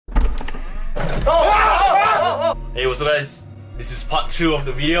Hey, what's up guys? This is part 2 of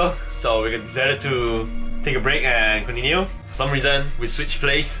the video. So we decided to take a break and continue. For some reason, we switched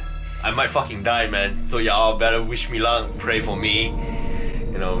place. I might fucking die, man. So y'all better wish me luck, pray for me.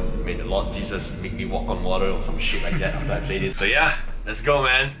 You know, may the Lord Jesus make me walk on water or some shit like that after I play this. So yeah, let's go,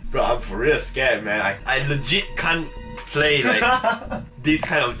 man. Bro, I'm for real scared, man. I legit can't play like this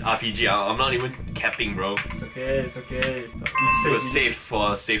kind of RPG. I'm not even capping, bro. It's okay, it's okay. It's safe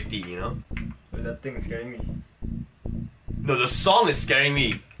for safety, you know? But that thing is scaring me. No, the song is scaring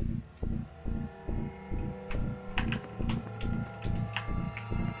me.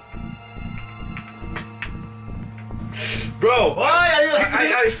 Bro, why are you like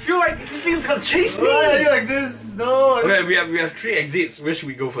this? I feel like this thing's gonna chase me. Why are you like this? No. Okay, we have 3 exits. Where should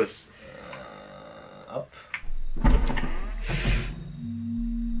we go first? Up.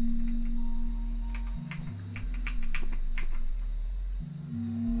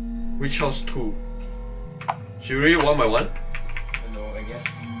 Which house 2? Should we read it one by one? No, I guess.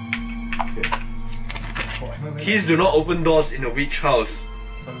 Okay. Keys do not open doors in a witch house.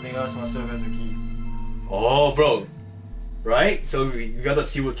 Something else must serve as a key. Oh, bro. Right? So we got a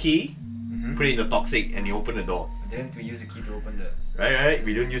silver key, put it in the toxic, and you open the door. Then we use the key to open the... Right.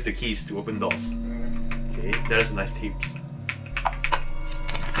 We don't use the keys to open doors. Okay, that's a nice tips.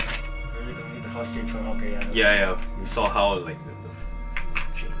 Really don't need the house change from... Okay, yeah. We saw how like the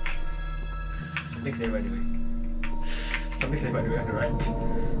change. Something say by the way. Something say by the way on the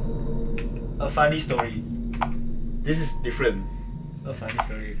right. A funny story. This is different. A funny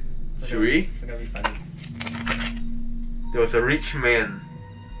story. Should we? It's gonna be funny. There was a rich man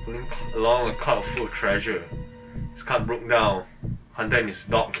pulling along a cart full of treasure. His cart broke down. Hunter and his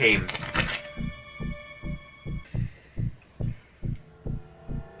dog came.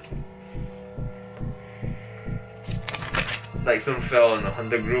 Like some fell and the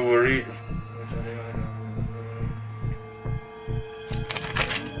hunter grew worried.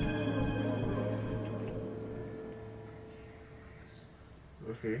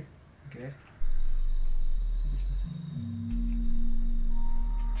 Okay.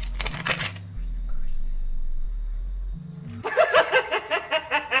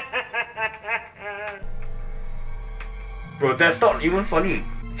 Bro, that's not even funny.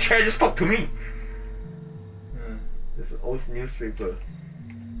 Chair just talk to me. There's an old newspaper.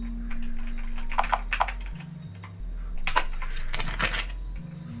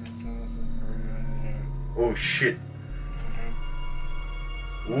 Oh shit.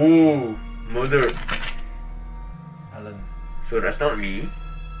 Ooh, murder. Alan. So that's not me.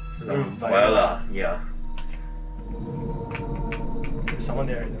 No, Viola. Yeah. There's someone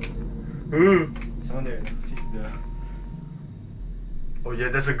there. Someone there. See the... Oh yeah,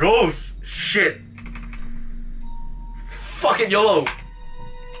 there's a ghost! Shit! Fucking YOLO!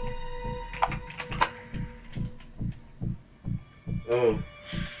 Oh.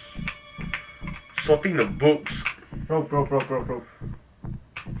 Sorting the books. Rope.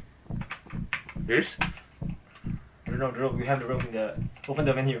 Yes? No, the rope. We have the rope in the... Open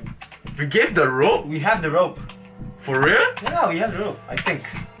the menu. We gave the rope? We have the rope. For real? Yeah, we have the rope. I think.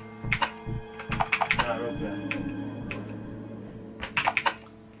 Yeah, rope, yeah.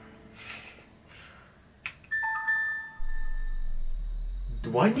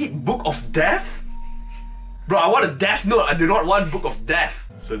 Do I need Book of Death? Bro, I want a death note. I do not want Book of Death.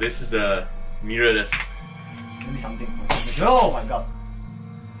 So this is the mirror that's... Maybe something. Oh my god.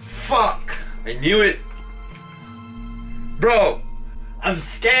 Fuck! I knew it. Bro, I'm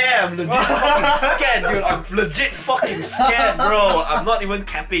scared. I'm legit fucking scared, dude. I'm legit fucking scared, bro. I'm not even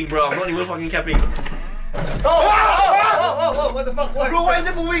capping, bro. I'm not even fucking capping. Oh, what the fuck? Bro, why is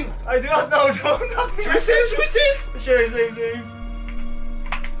it moving? I do not know, don't. Should we save? Save.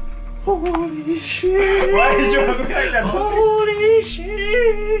 Holy shit! Why did you look like that? Holy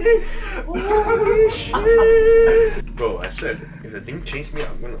shit! Bro, I swear, if the thing chases me,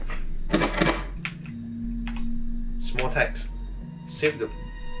 I'm gonna... Small text. Save the...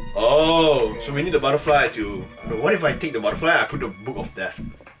 Oh, so we need the butterfly to... But what if I take the butterfly, I put the Book of Death?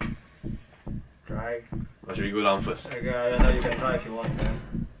 Try. Or should we go down first? Okay, I know you can try if you want, man.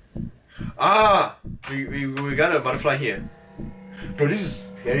 Ah! We got a butterfly here. Bro, this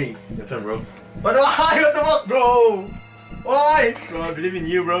is scary. Your turn, bro. But why? What the fuck, bro? Why? Bro, I believe in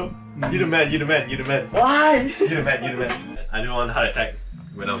you, bro. You the man. Why? You the man. I didn't want a heart attack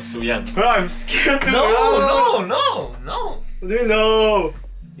when I was so young. Bro, I'm scared too. No. What do you know?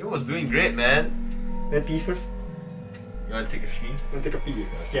 You was doing great, man. Let peace first. You wanna take a pee? I'm gonna take a pee.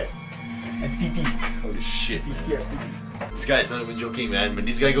 I'm scared. And pee. Holy shit. Pee scared. This guy is not even joking, man. When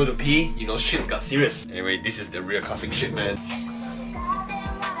this guy go to pee, you know shit's got serious. Anyway, this is the real classic shit, man.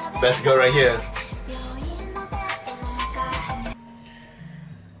 Best girl right here.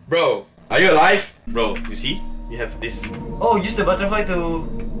 Bro, are you alive? Bro, you see? We have this. Oh, use the butterfly to...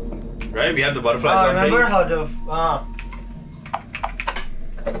 Right? We have the butterflies. remember how the...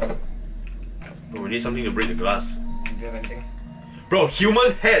 Bro, we need something to break the glass. Do you have anything? Bro,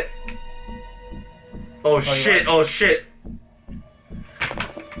 human head! Oh shit, oh shit!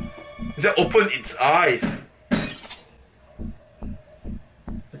 Is that open its eyes?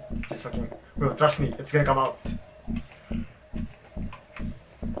 Just fucking... Bro, trust me, it's gonna come out.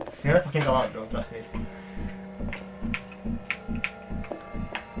 It's gonna fucking come out, bro, trust me.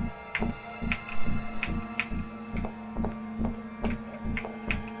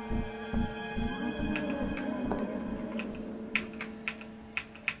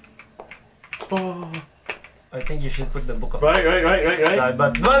 Oh. I think you should put the book of... Right. Side,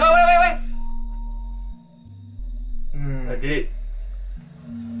 but... Wait! I did it.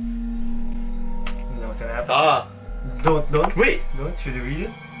 No, what's gonna happen? Ah! Don't. Wait! Don't, should you read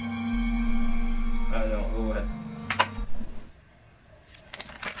it? No, go ahead.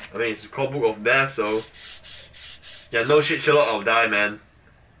 I think it's called Book of Death, so... Yeah, no shit, Sherlock, I'll die, man.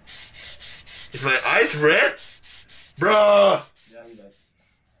 Is my eyes red? Bruh! Yeah, he died.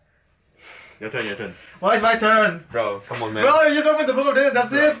 Your turn. Why is my turn? Bro, come on, man. Bro, you just opened the book of death,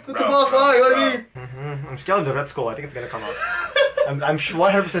 that's it! What the Bro, fuck, why? What do you bro. mean? I'm scared of the red skull, I think it's gonna come out. I'm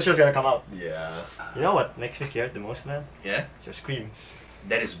 100% sure it's gonna come out. Yeah. You know what makes me scared the most, man? Yeah? It's your screams.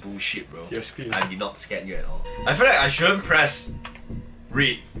 That is bullshit, bro. It's your screams. I did not scare you at all. I feel like I shouldn't press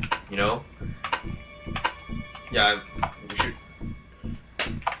read, you know? Yeah, we should.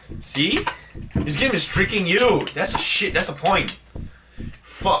 See? This game is tricking you! That's a shit, that's the point.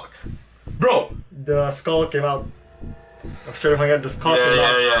 Fuck. Bro! The skull came out. I'm sure if I get the skull came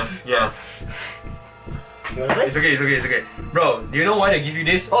out. Yeah. You wanna play? It's okay. Bro, do you know why they give you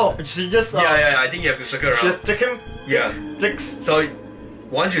this? Oh, she just... Yeah, I think you have to circle She around. trick him? Yeah. Tricks. So,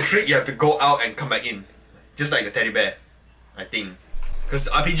 once you trick, you have to go out and come back in. Just like the teddy bear, I think. Because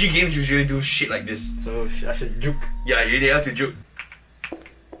RPG games usually do shit like this. So I should juke. Yeah, you really have to juke.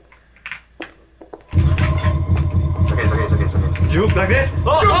 Okay. Juke like this?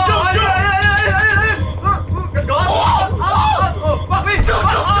 Oh, Juke! Go on! Fuck me!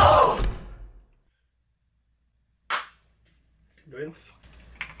 Juke! Doing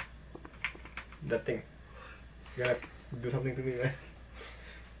that thing. It's gonna do something to me, man.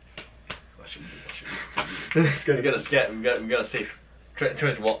 What should we do? It's gonna We gotta scared. We gotta save. Try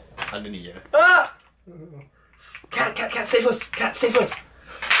to walk underneath, yeah. Ah! Cat, save us! Cat, save us!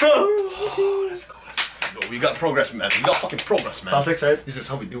 Oh, let's go. Yo, we got progress, man. We got fucking progress, man. File 6, right? This is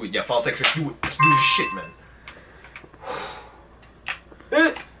how we do it. Yeah, file 6. Let's do it. Let's do this shit, man.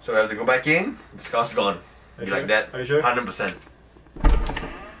 So we have to go back in. The scar's gone. Are you You sure? like that? Are you sure? 100%.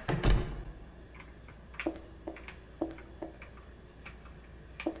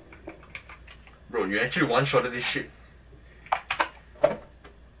 Bro, you actually one-shotted this shit.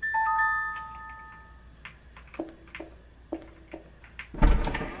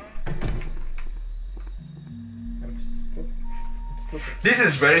 This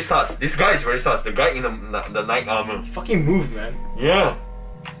is very sus. This guy is very sus. The guy in the knight armor. Fucking move, man. Yeah.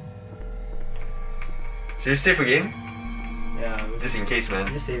 Should you save again? Yeah. Just in case, man.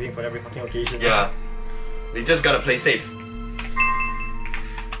 Just saving for every fucking occasion. Yeah. We just gotta play safe.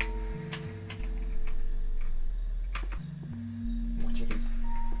 Watching him.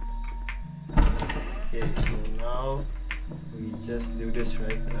 Okay, so now we just do this,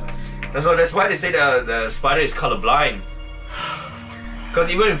 right? That's why they say the spider is colorblind. Because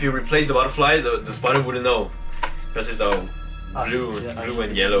even if you replace the butterfly, the spider wouldn't know. Because it's blue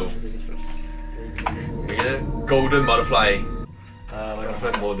and yellow. We get a golden butterfly.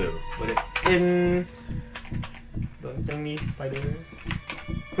 Butterfly model. Put it in. Don't tell me, spider.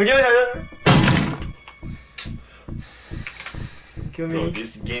 Okay, kill me. Bro,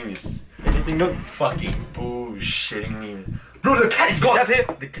 this game is Anything, look. fucking bullshitting me. Bro, the cat is gone! That's it.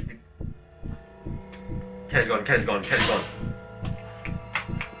 The cat is gone.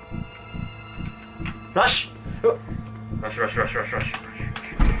 Rush! Rush. I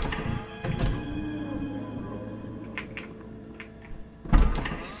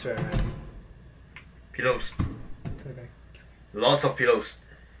swear, man. Pillows. Okay. Lots of pillows.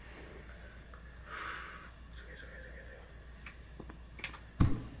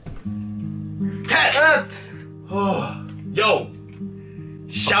 Cat! Oh, yo!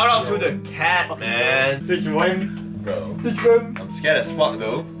 Shout out to the cat, man! Switch one. Bro, Switch one. I'm scared as fuck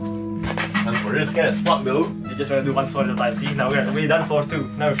though. I'm for real scared as fuck though. You just wanna do one floor at a time. See, now we're already done floor 2.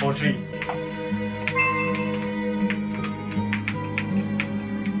 Now we're floor 3.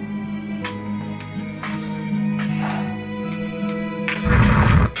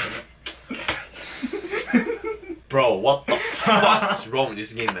 Bro, what the fuck is wrong with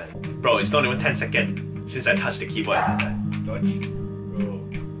this game, man? Bro, it's not even 10 seconds since I touched the keyboard. Dodge. Bro.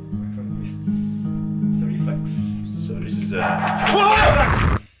 It's a reflex. So this is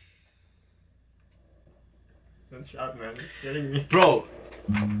Don't shout, man. It's scaring me. Bro,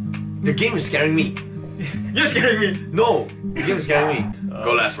 the game is scaring me. You're scaring me! No, the game is scaring me.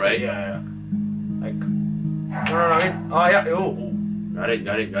 Go left, right? Yeah. Like. No, wait. Oh, yeah. Oh. Got it.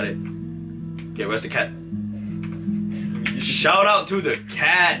 Okay, where's the cat? Shout out to the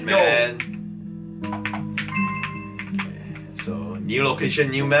cat, man. Okay, so, new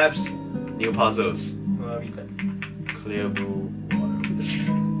location, new maps, new puzzles. Clear blue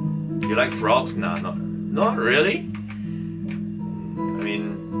water. You like frogs? Nah, not really. I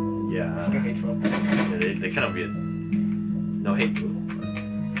mean, yeah. I hate frogs. Yeah, they're kind of weird. No hate to.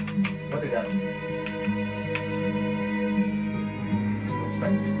 What is that?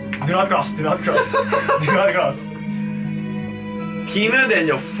 Do not cross. Do not cross. Do not cross. Thinner than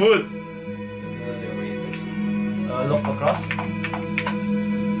your foot. Look across.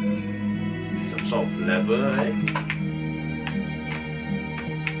 Some sort of lever, right?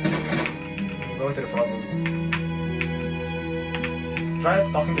 Go to the frog. Try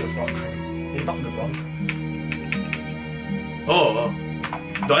talking to the frog. Can you talk to the frog? Oh.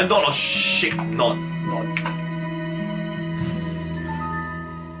 Do I not or shit not? Not.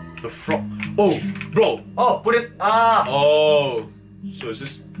 The frog. Oh, bro. Oh, put it. Ah. Oh.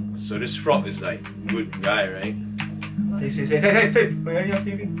 So this frog is like good guy, right? Save. Hey. Where are you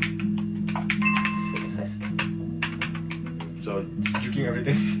saving? Nice. So Juking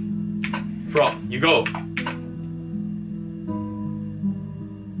everything. frog, you go.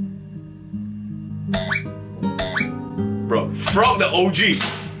 Bro, frog the OG.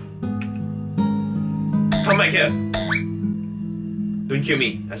 Come back here. Don't kill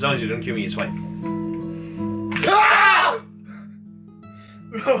me. As long as you don't kill me, it's fine. Ah!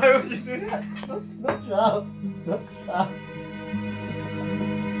 Bro, why would you do that? Not shout. Not shout.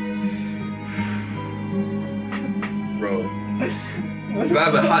 Bro. If I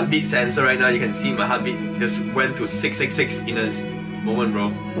have a heartbeat sensor right now, you can see my heartbeat just went to 666 in a moment,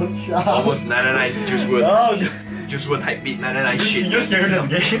 bro. Don't shout. Almost 99 juice word. Oh, Juice word type beat 99 shit. you're scared of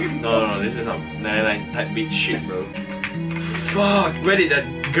the game. No, this is some 99 type beat shit, bro. Fuck, where did that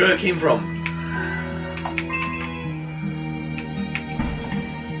girl came from?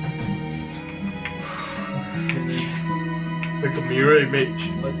 Like a mirror image.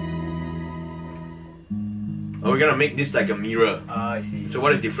 What? Are we gonna make this like a mirror? Ah, I see. So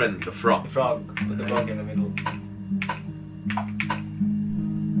what is different? The frog. The frog. Put the frog in the middle.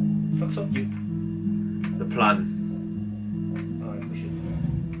 Frog's so cute. The plant. Oh, I push it.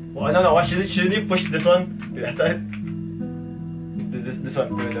 Oh, no. Why shouldn't you push this one to that side? This one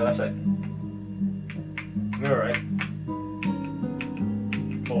to the left side. Mirror, right?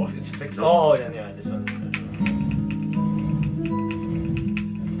 Oh, it's fixed. No. Oh, yeah, this one.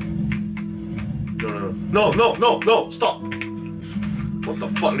 No, stop! What the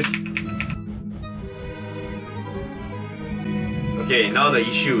fuck? This. Okay, now the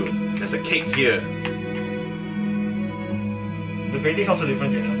issue. There's a cake here. The painting's also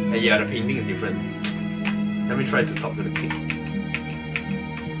different, you know? And yeah, the painting is different. Let me try to talk to the cake.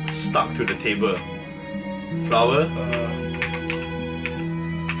 Stuck to the table. Flower.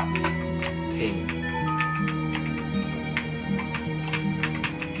 Thing.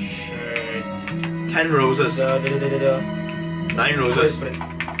 10 roses. 9 roses. Put it.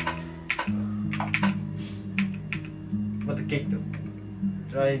 Not the cake though.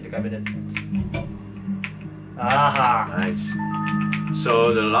 Try the cabinet. Aha! Nice.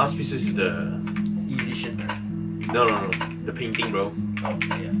 So the last pieces is the... It's easy shit, man. No. The painting, bro. Oh,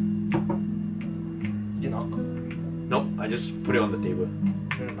 yeah. You knock. Nope, I just put it on the table.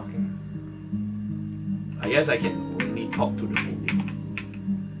 You're not knocking. I guess I can only talk to the painting.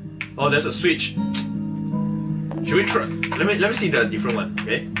 Oh, there's a switch. Should we try? Let me see the different one,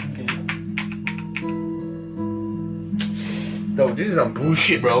 okay? Okay. No, this is some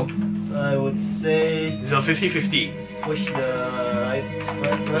bullshit, bro. I would say It's a 50-50. push the right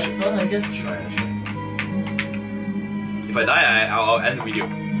one, I guess. If I die, I'll end the video.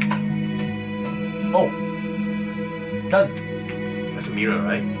 Oh! Done! That's a mirror,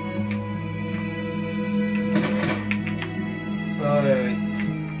 right? Wait.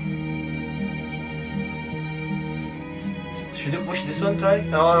 Should you push this one, try?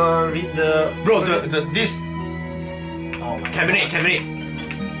 Or read the... Bro, this Oh my cabinet.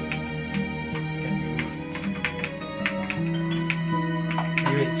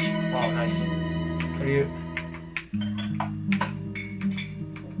 Rich. Wow, nice. Career.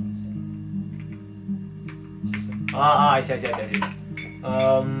 I see.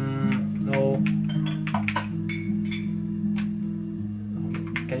 No.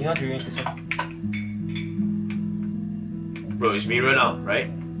 Can you not rearrange this one? Bro, it's mirror now, right?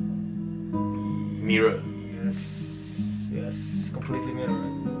 Mirror. Yes, completely mirror.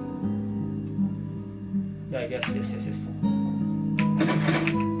 Right? Yeah, I guess, yes.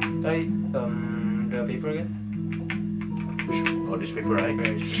 Try, the paper again? Oh, this paper, right?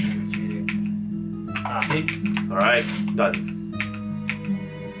 See? Alright, done.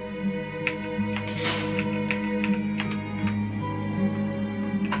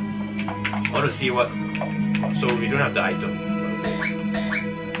 I want to see what. So we don't have the item.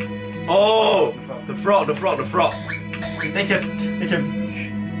 Oh! The frog. Take him.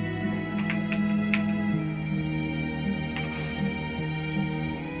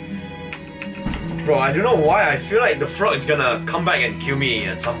 Bro, I don't know why. I feel like the frog is gonna come back and kill me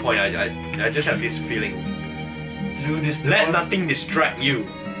at some point. I just have this feeling. Through this door. Let nothing distract you.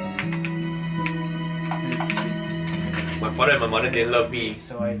 My father and my mother didn't love me.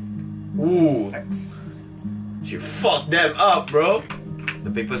 So I... Ooh. X. She fucked them up, bro. The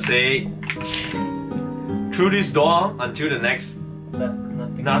paper say, through this door until the next, Let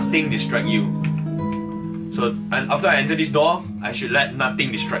nothing distract you. So, and after I enter this door, I should let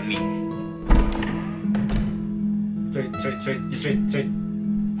nothing distract me. Straight.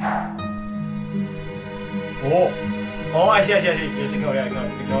 Oh, I see. Yes, ignore.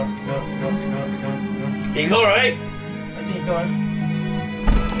 Ignore, right? I think ignore.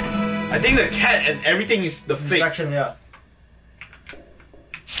 I think the cat and everything is the fake. Distraction, yeah.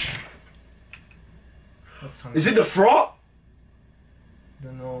 What's hungry? Is it the frog?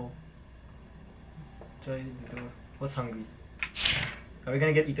 Don't know. Try the door. What's hungry? Are we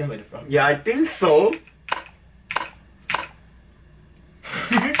gonna get eaten by the frog? Yeah, I think so.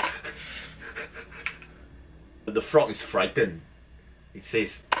 But the frog is frightened. It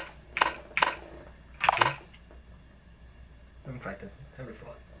says. I'm frightened. I'm the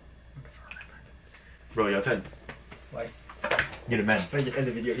frog. Bro, your turn. Why? You're the man. Let me just end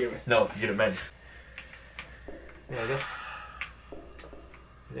the video here, man. No, you're the man. Yeah, I guess.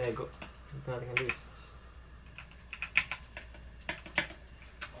 There I go. Nothing I can do is.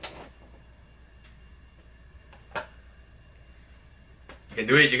 You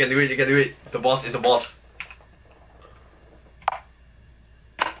can do it. It's the boss.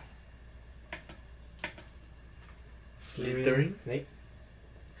 Slithering? Snake?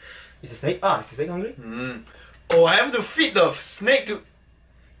 Is a snake? Is the snake hungry? Oh, I have to feed the snake to.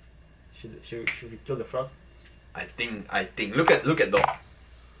 Should we kill the frog? I think. Look at the.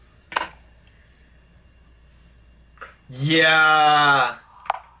 Yeah.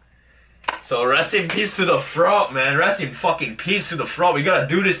 So rest in peace to the frog, man. Rest in fucking peace to the frog. We gotta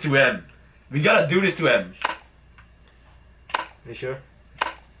do this to him. You sure?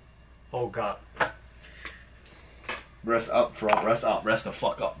 Oh god. Rest up, frog. Rest up. Rest the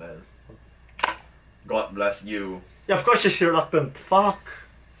fuck up, man. God bless you. Yeah, of course she's reluctant. Fuck.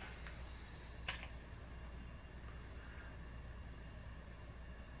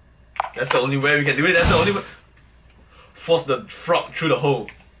 That's the only way we can do it. That's the only way. Force the frog through the hole.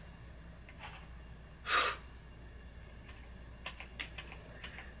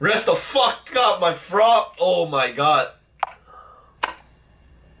 Rest the fuck up, my frog. Oh my god.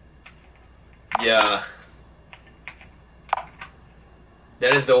 Yeah.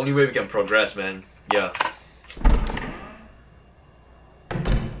 That is the only way we can progress, man. Yeah.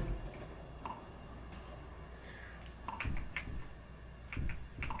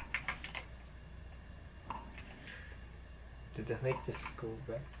 Did the snake just go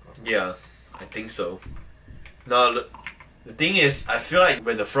back? Yeah, I think so. No, the thing is, I feel like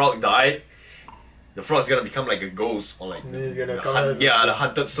when the frog died, the frog's gonna become like a ghost or like the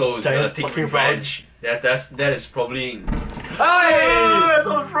hunted soul is gonna take revenge. That is probably. Hey! I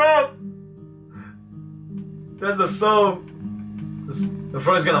saw the frog! That's the soul. The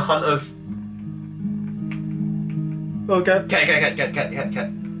frog is gonna hunt us. Oh, cat. Cat.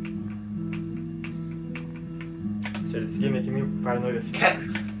 So this game making me paranoid as Cat.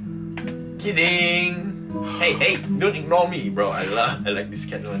 Kidding. Hey, don't ignore me, bro. I like this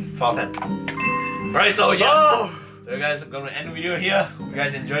cat one. File 10. Alright, so yeah. Oh! So guys, I'm gonna end the video here. Hope you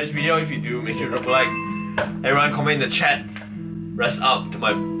guys enjoyed this video. If you do, make sure to drop a like. Everyone comment in the chat. Rest up to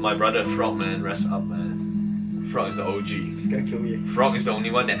my brother Frog, man. Rest up, man. Frog is the OG. He's gonna kill me. Frog is the only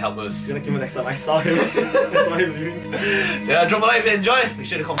one that helped us. He's gonna kill me next time I saw him. That's why I'm leaving. So yeah, drop a like if you enjoyed. Make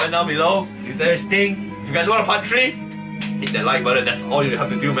sure to comment down below. If there's thing. If you guys want a part 3, hit that like button. That's all you have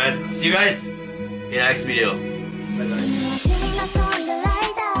to do, man. See you guys in the next video. Bye-bye.